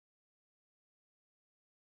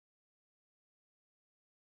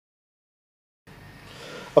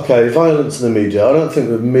Okay, violence in the media. I don't think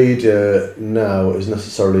the media now is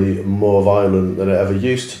necessarily more violent than it ever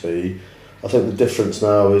used to be. I think the difference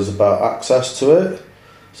now is about access to it.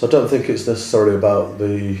 So I don't think it's necessarily about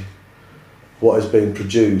what is being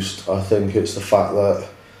produced. I think it's the fact that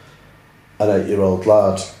an 8-year-old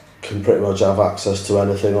lad can pretty much have access to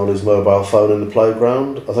anything on his mobile phone in the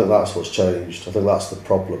playground. I think that's what's changed. I think that's the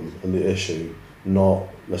problem and the issue, not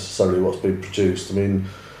necessarily what's being produced. I mean,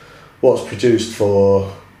 what's produced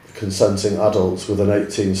for consenting adults with an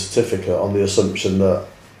 18 certificate on the assumption that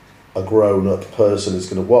a grown-up person is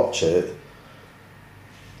going to watch it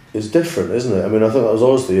is different, isn't it? I mean, I think that was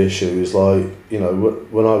always the issue, is like, you know,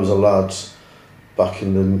 when I was a lad back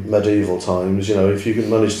in the medieval times, you know, if you could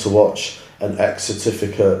manage to watch an X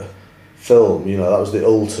certificate film, you know, that was the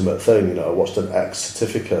ultimate thing. You know, I watched an X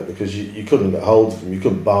certificate because you couldn't get hold of them, you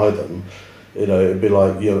couldn't buy them. You know, it'd be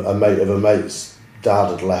like, you know, a mate of a mate's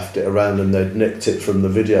dad had left it around and they'd nicked it from the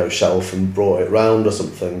video shelf and brought it round or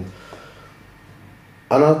something.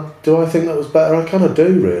 And do I think that was better? I kind of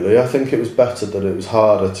do, really. I think it was better that it was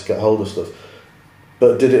harder to get hold of stuff.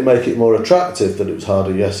 But did it make it more attractive that it was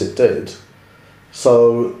harder? Yes, it did.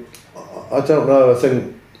 So, I don't know. I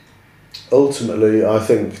think, ultimately, I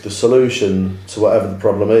think the solution to whatever the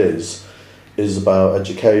problem is about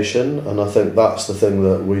education. And I think that's the thing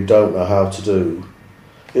that we don't know how to do.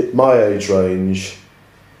 At my age range,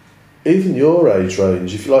 even your age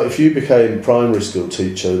range, if you became primary school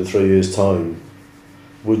teacher in 3 years' time,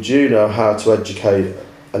 would you know how to educate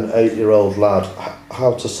an 8-year-old lad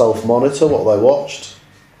how to self-monitor what they watched?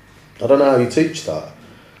 I don't know how you teach that,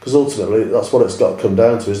 because ultimately that's what it's got to come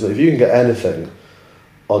down to, isn't it? If you can get anything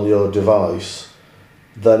on your device,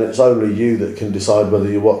 then it's only you that can decide whether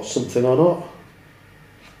you watch something or not.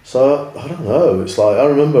 So, I don't know, it's like, I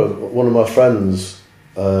remember one of my friends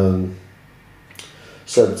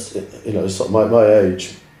said, you know, sort of my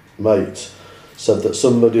age mate, said that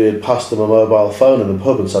somebody had passed them a mobile phone in the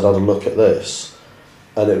pub and said, "Have a look at this,"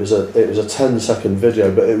 and it was a 10-second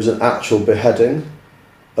video, but it was an actual beheading,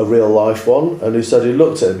 a real life one. And he said he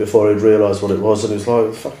looked at it before he'd realised what it was, and he was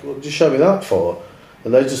like, "Fuck, what did you show me that for?"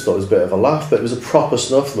 And they just thought it was a bit of a laugh, but it was a proper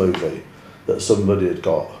snuff movie that somebody had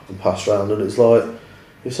got and passed around. And it's like,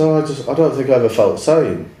 he said, I don't think I ever felt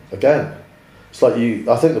sane again. It's like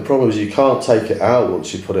I think the problem is you can't take it out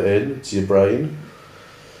once you put it into your brain.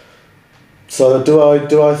 So do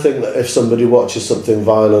I think that if somebody watches something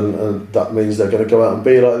violent and that means they're going to go out and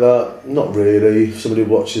be like that? Not really. If somebody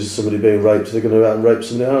watches somebody being raped, they're going to go out and rape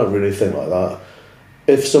somebody? I don't really think like that.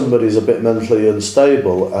 If somebody's a bit mentally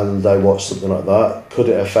unstable and they watch something like that, could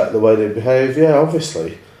it affect the way they behave? Yeah,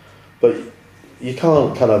 obviously. But you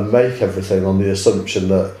can't kind of make everything on the assumption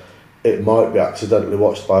that it might be accidentally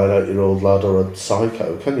watched by an 8-year-old lad or a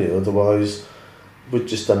psycho, can you? Otherwise, we'd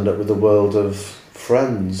just end up with a world of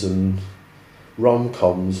Friends and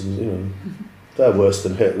rom-coms, and, you know, they're worse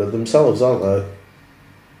than Hitler themselves, aren't they?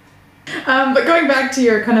 But going back to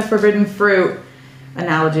your kind of forbidden fruit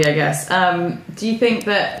analogy, I guess, do you think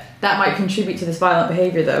that might contribute to this violent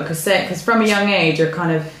behaviour, though? Because from a young age, you're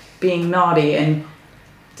kind of being naughty and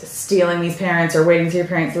stealing these parents or waiting till your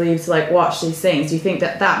parents leave to like watch these things. Do you think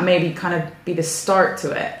that maybe kind of be the start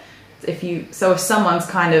to it? If someone's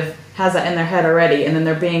kind of has that in their head already, and then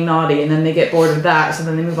they're being naughty, and then they get bored of that, so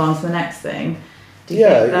then they move on to the next thing. Do you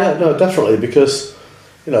think that? Yeah, no, definitely, because,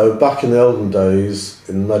 you know, back in the olden days,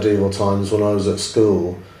 in medieval times when I was at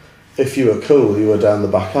school, if you were cool, you were down the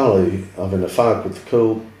back alley having a fag with the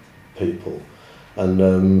cool people. And,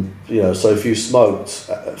 you know, so if you smoked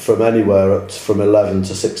from anywhere from 11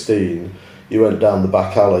 to 16, you went down the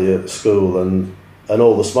back alley at school, and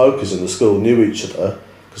all the smokers in the school knew each other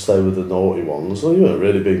because they were the naughty ones. Well, you weren't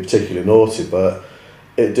really being particularly naughty, but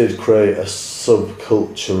it did create a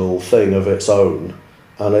subcultural thing of its own,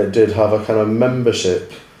 and it did have a kind of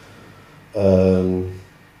membership. You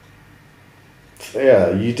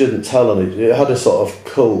didn't tell any. It had a sort of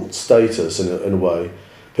cult status in a way.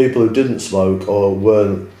 People who didn't smoke or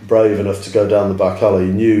weren't brave enough to go down the back alley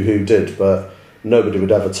knew who did, but nobody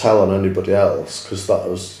would ever tell on anybody else, because that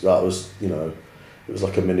was, you know, it was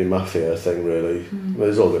like a mini mafia thing, really. It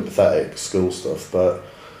was all a bit pathetic school stuff, but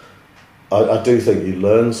I do think you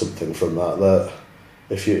learn something from that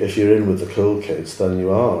if you're in with the cool kids, then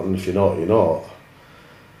you are, and if you're not, you're not.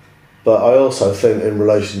 But I also think, in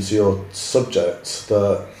relation to your subject,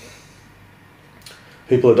 that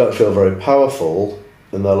people who don't feel very powerful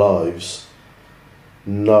in their lives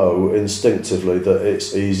know instinctively that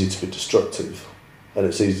it's easy to be destructive, and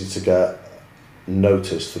it's easy to get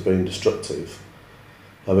noticed for being destructive.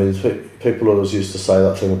 I mean, people always used to say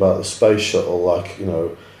that thing about the space shuttle, like, you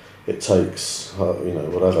know, it takes,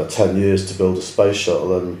 whatever, 10 years to build a space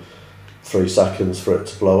shuttle and 3 seconds for it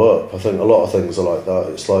to blow up. I think a lot of things are like that.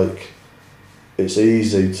 It's like, it's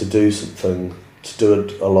easy to do something, to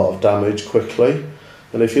do a lot of damage quickly.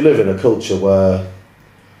 And if you live in a culture where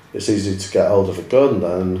it's easy to get hold of a gun,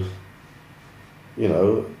 then,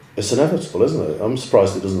 it's inevitable, isn't it? I'm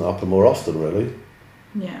surprised it doesn't happen more often, really.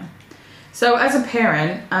 Yeah. So as a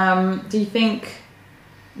parent, do you think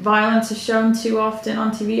violence is shown too often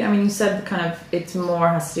on TV? I mean, you said kind of it's more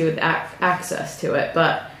has to do with access to it,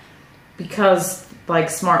 but because like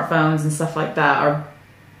smartphones and stuff like that are,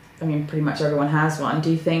 I mean, pretty much everyone has one.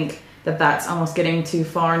 Do you think that that's almost getting too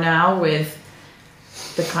far now with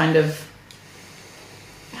the kind of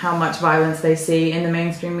how much violence they see in the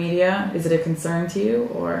mainstream media? Is it a concern to you,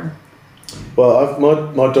 or? Well,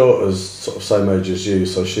 my daughter's sort of same age as you,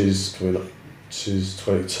 so she's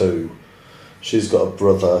 22. She's got a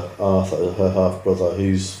brother, Arthur, her half brother.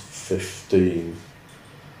 He's 15.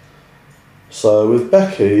 So with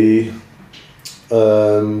Becky,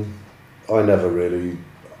 I never really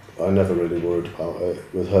worried about it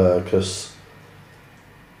with her, because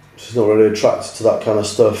she's not really attracted to that kind of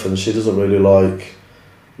stuff, and she doesn't really like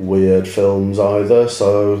weird films either.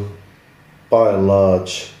 So by and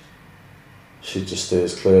large, she just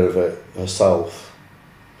steers clear of it herself.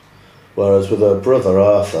 Whereas with her brother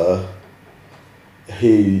Arthur,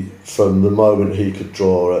 he, from the moment he could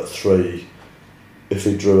draw at 3, if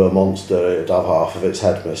he drew a monster, it'd have half of its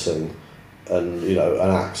head missing and,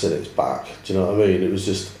 an axe in its back. Do you know what I mean? It was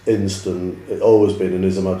just instant. It always been in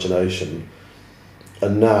his imagination.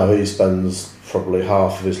 And now he spends probably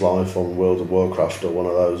half of his life on World of Warcraft or one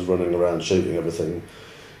of those running around shooting everything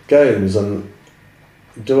games. And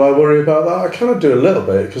do I worry about that? I kind of do a little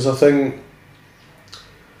bit, because I think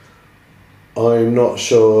I'm not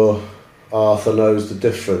sure Arthur knows the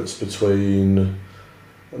difference between...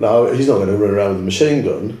 Now, he's not going to run around with a machine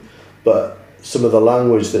gun, but some of the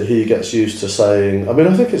language that he gets used to saying... I mean,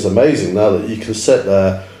 I think it's amazing now that you can sit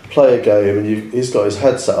there, play a game, and he's got his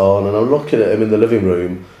headset on, and I'm looking at him in the living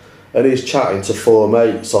room, and he's chatting to 4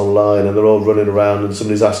 mates online, and they're all running around, and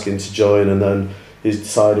somebody's asking to join, and then he's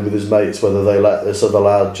deciding with his mates whether they let this other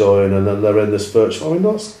lad join, and then they're in this virtual... I mean,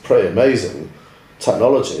 that's pretty amazing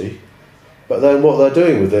technology. But then what they're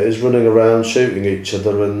doing with it is running around shooting each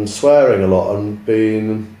other and swearing a lot and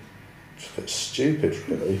being a bit stupid,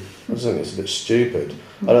 really. I just think it's a bit stupid.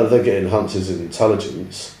 I don't think it enhances his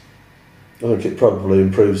intelligence. I think it probably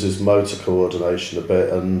improves his motor coordination a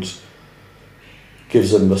bit and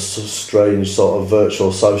gives him a strange sort of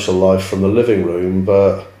virtual social life from the living room,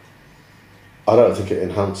 but I don't think it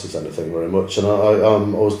enhances anything very much. And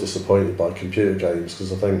I'm always disappointed by computer games,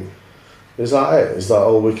 because I think, is that it? Is that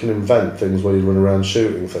all we can invent, things where you run around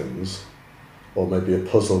shooting things? Or maybe a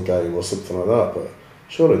puzzle game or something like that, but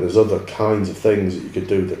surely there's other kinds of things that you could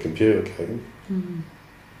do with a computer game. Mm-hmm.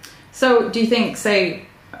 So do you think, say,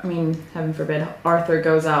 I mean, heaven forbid, Arthur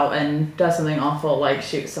goes out and does something awful like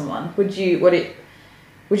shoots someone, would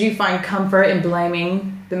you find comfort in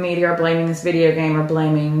blaming the media, or blaming this video game, or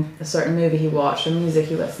blaming a certain movie he watched or music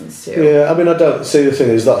he listens to? Yeah, I mean, I don't see, the thing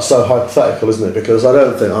is, that's so hypothetical, isn't it? Because I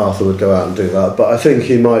don't think Arthur would go out and do that, but I think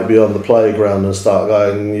he might be on the playground and start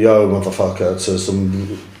going, yo, motherfucker, to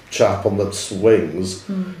some chap on the swings,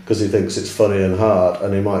 because he thinks it's funny and hard,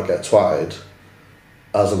 and he might get twatted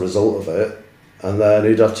as a result of it, and then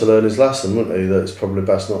he'd have to learn his lesson, wouldn't he, that it's probably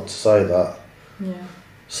best not to say that. Yeah.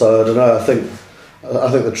 So, I don't know, I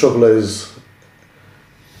think the trouble is,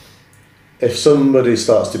 if somebody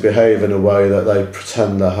starts to behave in a way that they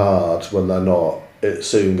pretend they're hard when they're not, it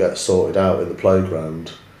soon gets sorted out in the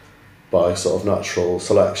playground by sort of natural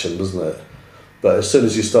selection, doesn't it? But as soon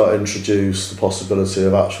as you start to introduce the possibility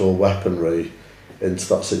of actual weaponry into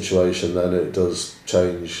that situation, then it does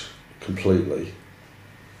change completely.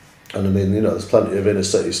 And I mean, there's plenty of inner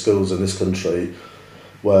city schools in this country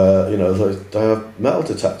where, they have metal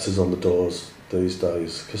detectors on the doors these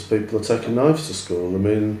days because people are taking knives to school. I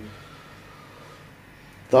mean,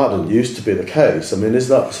 that didn't used to be the case. I mean, is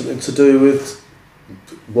that something to do with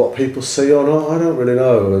what people see or not? I don't really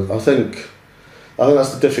know. I think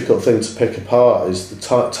that's the difficult thing to pick apart, is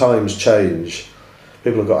the times change.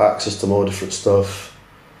 People have got access to more different stuff.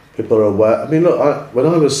 People are aware. I mean, look, when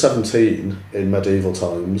I was 17 in medieval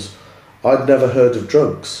times, I'd never heard of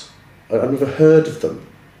drugs. I'd never heard of them.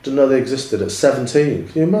 Didn't know they existed at 17.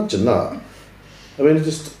 Can you imagine that? I mean,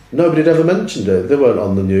 nobody had ever mentioned it. They weren't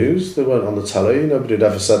on the news, they weren't on the telly, nobody had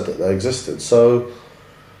ever said that they existed. So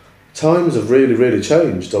times have really, really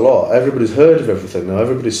changed a lot. Everybody's heard of everything now.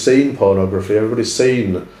 Everybody's seen pornography, everybody's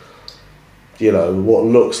seen, what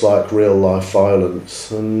looks like real life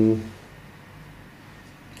violence. And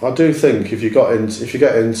I do think if you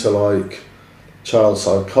get into like child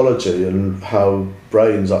psychology and how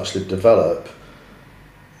brains actually develop,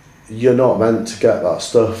 you're not meant to get that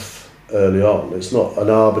stuff early on. It's not an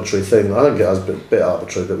arbitrary thing. I think it has a bit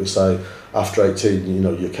arbitrary that we say after 18, you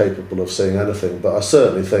know, you're capable of seeing anything. But I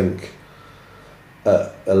certainly think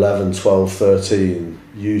at 11, 12, 13,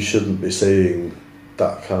 you shouldn't be seeing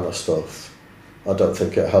that kind of stuff. I don't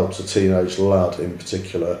think it helps a teenage lad in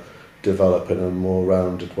particular develop in a more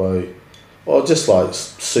rounded way. Or just like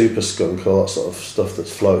Super Skunk, all that sort of stuff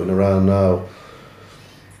that's floating around now.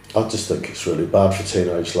 I just think it's really bad for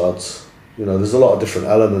teenage lads. You know, there's a lot of different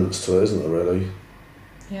elements to it, isn't there, really?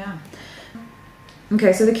 Yeah.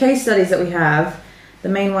 Okay, so the case studies that we have, the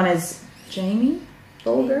main one is James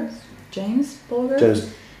Bulger? James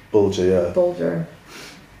Bulger, yeah. Bulger.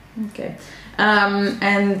 Okay.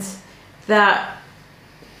 And that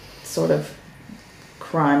sort of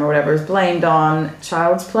crime or whatever is blamed on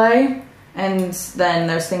child's play. And then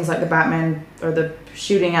there's things like the Batman, or the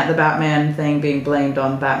shooting at the Batman thing being blamed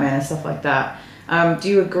on Batman and stuff like that. Do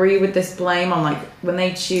you agree with this blame on, like, when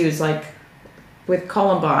they choose, like, with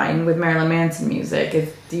Columbine, with Marilyn Manson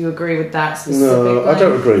music, do you agree with that specific No, blame? I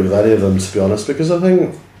don't agree with any of them, to be honest, because I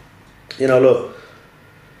think, you know, look,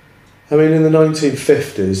 I mean, in the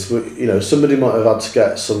 1950s, you know, somebody might have had to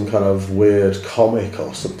get some kind of weird comic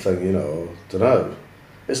or something, you know, I don't know.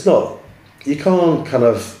 It's not, you can't kind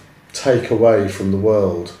of take away from the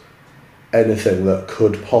world anything that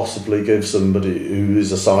could possibly give somebody who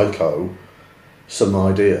is a psycho some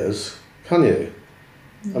ideas, can you?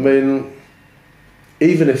 I mean,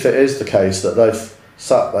 even if it is the case that they've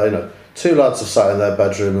sat there, you know, two lads have sat in their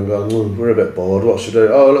bedroom and gone, we're a bit bored, what should we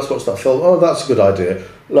do? Oh, let's watch that film. Oh, that's a good idea.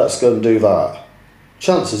 Let's go and do that.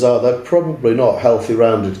 Chances are they're probably not healthy,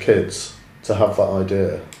 rounded kids to have that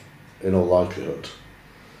idea, in all likelihood.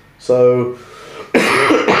 So,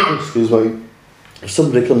 excuse me, if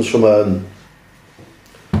somebody comes from a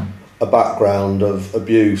background of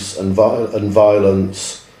abuse and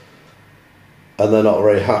violence, and they're not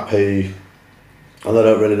very happy, and they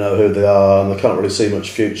don't really know who they are, and they can't really see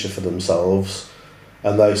much future for themselves,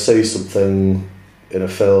 and they see something in a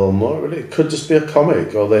film, or really, it could just be a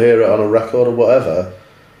comic, or they hear it on a record or whatever,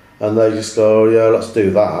 and they just go, oh, yeah, let's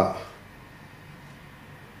do that.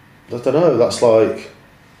 I don't know, that's like,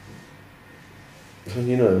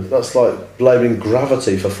 you know, that's like blaming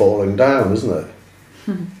gravity for falling down, isn't it?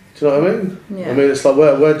 Do you know what I mean? Yeah. I mean, it's like,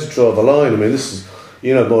 where do you draw the line? I mean, this is,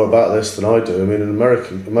 you know more about this than I do. I mean,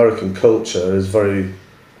 American culture is very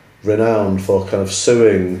renowned for kind of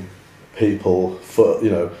suing people for,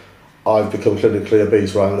 you know, I've become clinically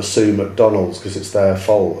obese, right, I'm going to sue McDonald's because it's their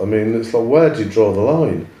fault. I mean, it's like, where do you draw the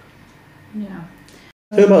line? Yeah.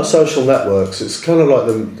 The thing about social networks, it's kind of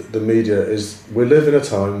like the media is, we live in a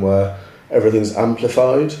time where everything's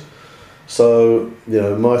amplified. So, you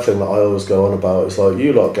know, my thing that I always go on about is like,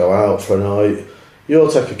 you lot go out for a night, you'll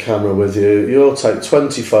take a camera with you, you'll take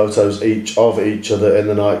 20 photos each of each other in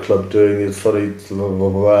the nightclub doing your funny blah, blah,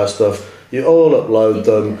 blah stuff, you all upload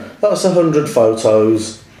them, that's 100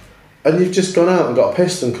 photos, and you've just gone out and got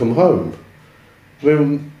pissed and come home. I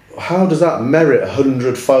mean, how does that merit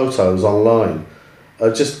 100 photos online?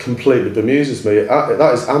 It just completely bemuses me.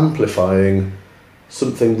 That is amplifying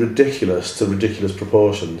something ridiculous to ridiculous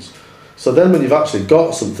proportions. So then when you've actually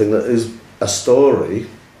got something that is a story,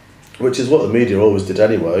 which is what the media always did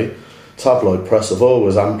anyway, tabloid press have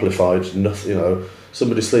always amplified nothing, you know,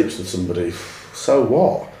 somebody sleeps with somebody, so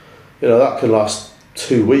what? You know, that can last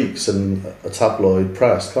 2 weeks in a tabloid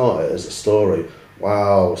press, can't it, as a story?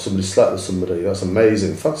 Wow, somebody slept with somebody, that's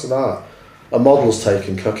amazing, fancy that. A model's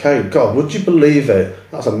taking cocaine, God, would you believe it?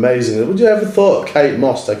 That's amazing. Would you ever thought of Kate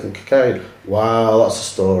Moss taking cocaine? Wow, that's a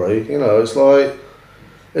story. You know, it's like,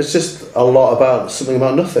 it's just a lot about something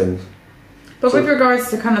about nothing. But with regards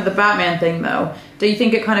to kind of the Batman thing, though, do you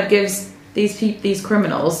think it kind of gives these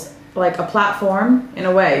criminals like a platform in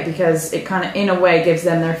a way, because it kind of in a way gives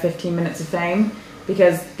them their 15 minutes of fame,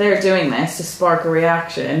 because they're doing this to spark a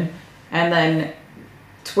reaction, and then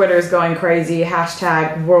Twitter's going crazy,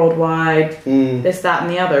 hashtag worldwide, this, that,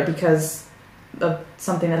 and the other, because of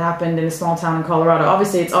something that happened in a small town in Colorado.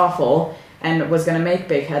 Obviously, it's awful and was going to make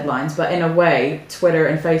big headlines, but in a way, Twitter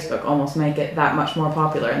and Facebook almost make it that much more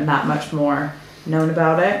popular and that much more known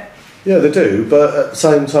about it. Yeah, they do, but at the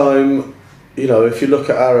same time, you know, if you look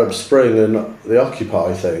at Arab Spring and the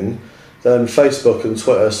Occupy thing, then Facebook and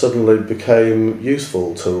Twitter suddenly became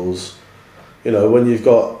useful tools. You know, when you've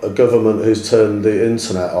got a government who's turned the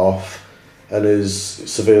internet off and is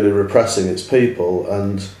severely repressing its people,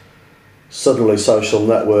 and suddenly social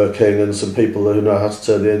networking and some people who know how to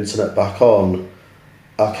turn the internet back on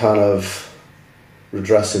are kind of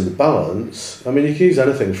redressing the balance, I mean, you can use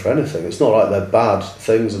anything for anything. It's not like they're bad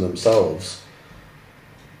things in themselves.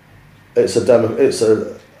 It's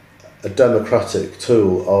a democratic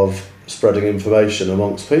tool of spreading information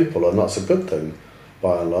amongst people, and that's a good thing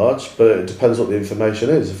by and large, but it depends what the information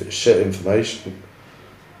is. If it's shit information,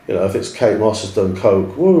 you know, if it's Kate Moss has done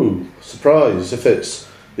coke, woo, surprise. If it's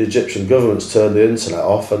the Egyptian government's turned the internet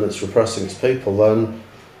off and it's repressing its people, then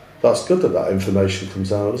that's good that information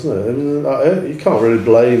comes out, isn't it? I mean, you can't really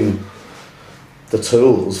blame the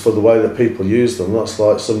tools for the way that people use them. That's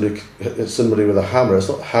like somebody with a hammer. It's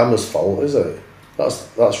not the hammer's fault, is it?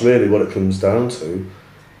 That's really what it comes down to.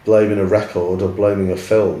 Blaming a record or blaming a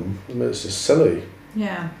film. I mean, it's just silly.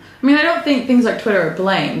 Yeah. I mean, I don't think things like Twitter are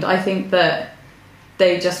blamed. I think that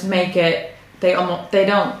they just make it, they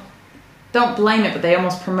don't blame it, but they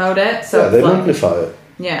almost promote it. So yeah, they magnify it.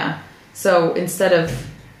 Yeah. So instead of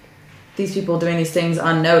these people doing these things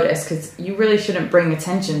unnoticed, because you really shouldn't bring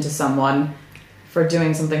attention to someone for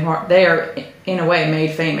doing something hard. They are, in a way,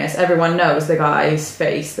 made famous. Everyone knows the guy's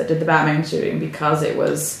face that did the Batman shooting because it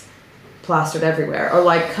was plastered everywhere. Or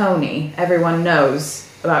like Coney. Everyone knows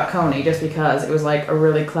about Coney just because it was like a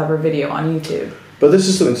really clever video on YouTube. But this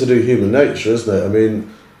is something to do with human nature, isn't it? I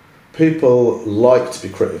mean, people like to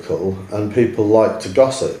be critical and people like to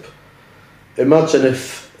gossip. Imagine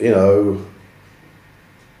if, you know,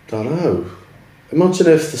 I don't know. Imagine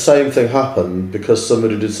if the same thing happened because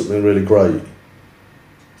somebody did something really great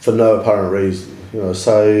for no apparent reason. You know,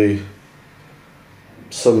 say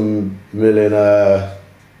some millionaire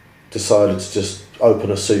decided to just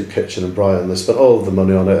open a soup kitchen in Brighton. They spent all of the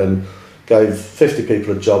money on it and gave 50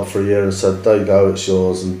 people a job for a year and said, there you go, it's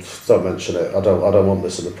yours, and don't mention it. I don't want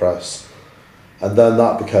this in the press. And then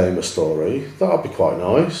that became a story. That would be quite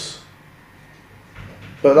nice.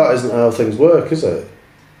 But that isn't how things work, is it?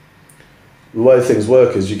 The way things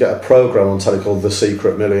work is you get a programme on telly called The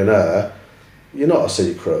Secret Millionaire. You're not a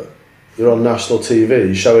secret. You're on national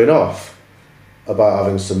TV showing off about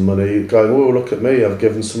having some money, going, oh, look at me, I've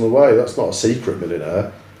given some away. That's not a secret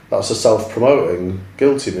millionaire. That's a self-promoting,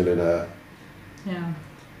 guilty millionaire. Yeah.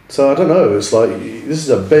 So I don't know, it's like, this is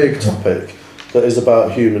a big topic that is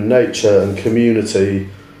about human nature and community,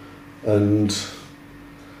 and,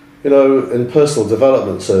 you know, in personal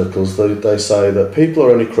development circles, they say that people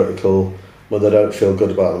are only critical when they don't feel good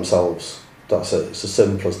about themselves. That's it, it's as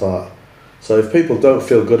simple as that. So if people don't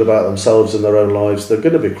feel good about themselves in their own lives, they're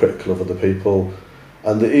going to be critical of other people.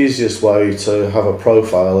 And the easiest way to have a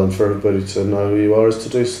profile and for everybody to know who you are is to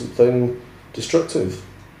do something destructive.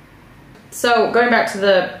 So going back to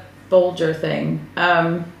the Bolger thing,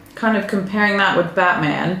 kind of comparing that with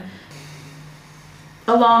Batman,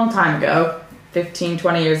 a long time ago, 15,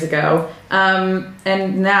 20 years ago,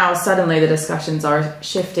 and now suddenly the discussions are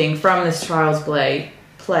shifting from this Charles blame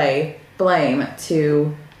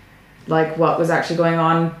to like what was actually going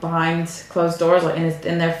on behind closed doors, like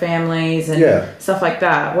in their families and stuff like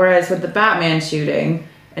that. Whereas with the Batman shooting,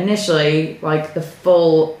 initially, like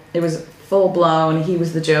it was full blown, he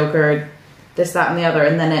was the Joker, this, that, and the other,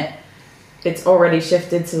 and then it's already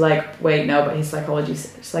shifted to like, wait, no, but his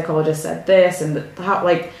psychologist said this, and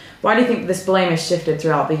why do you think this blame has shifted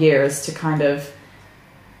throughout the years to kind of,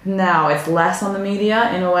 now it's less on the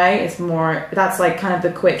media in a way, it's more, that's like kind of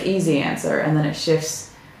the quick, easy answer, and then it shifts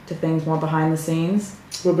to things more behind the scenes?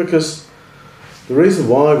 Well, because the reason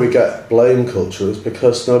why we get blame culture is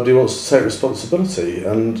because nobody wants to take responsibility.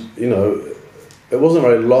 And, you know, it wasn't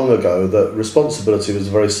very long ago that responsibility was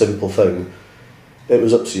a very simple thing. It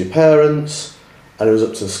was up to your parents and it was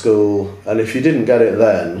up to the school. And if you didn't get it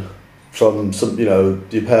then from some, you know,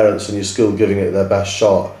 your parents and your school giving it their best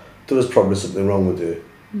shot, there was probably something wrong with you.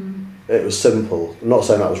 It was simple. I'm not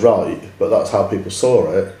saying that was right, but that's how people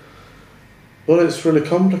saw it. Well, it's really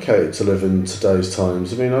complicated to live in today's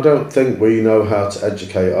times. I mean, I don't think we know how to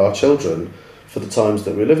educate our children for the times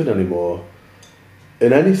that we live in anymore.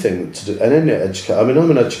 In anything to do, in any I mean,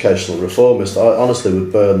 I'm an educational reformist. I honestly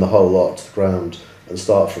would burn the whole lot to the ground and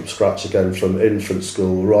start from scratch again, from infant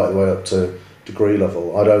school right the way up to degree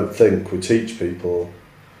level. I don't think we teach people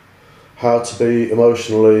how to be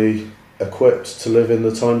emotionally equipped to live in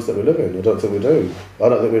the times that we live in. I don't think we do. I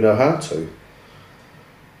don't think we know how to.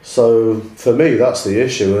 So for me, that's the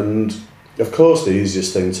issue, and of course the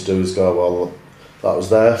easiest thing to do is go, well, that was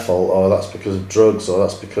their fault, or that's because of drugs, or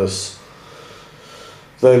that's because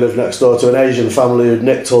they live next door to an Asian family who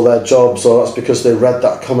nicked all their jobs, or that's because they read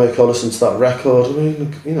that comic or listened to that record. I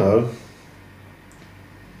mean, you know,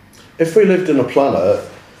 if we lived in a planet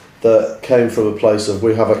that came from a place of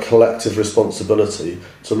we have a collective responsibility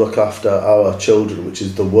to look after our children, which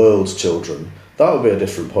is the world's children, that would be a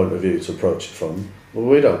different point of view to approach it from. Well,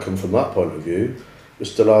 we don't come from that point of view. we're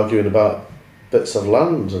still arguing about bits of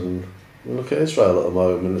land, and look at Israel at the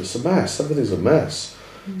moment, it's a mess, everything's a mess.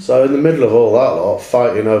 So in the middle of all that lot,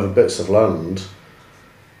 fighting over bits of land,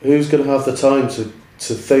 who's going to have the time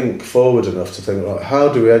to think forward enough to think, like,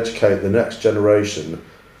 how do we educate the next generation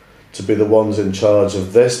to be the ones in charge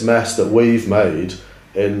of this mess that we've made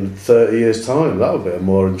in 30 years' time? That would be a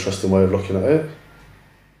more interesting way of looking at it.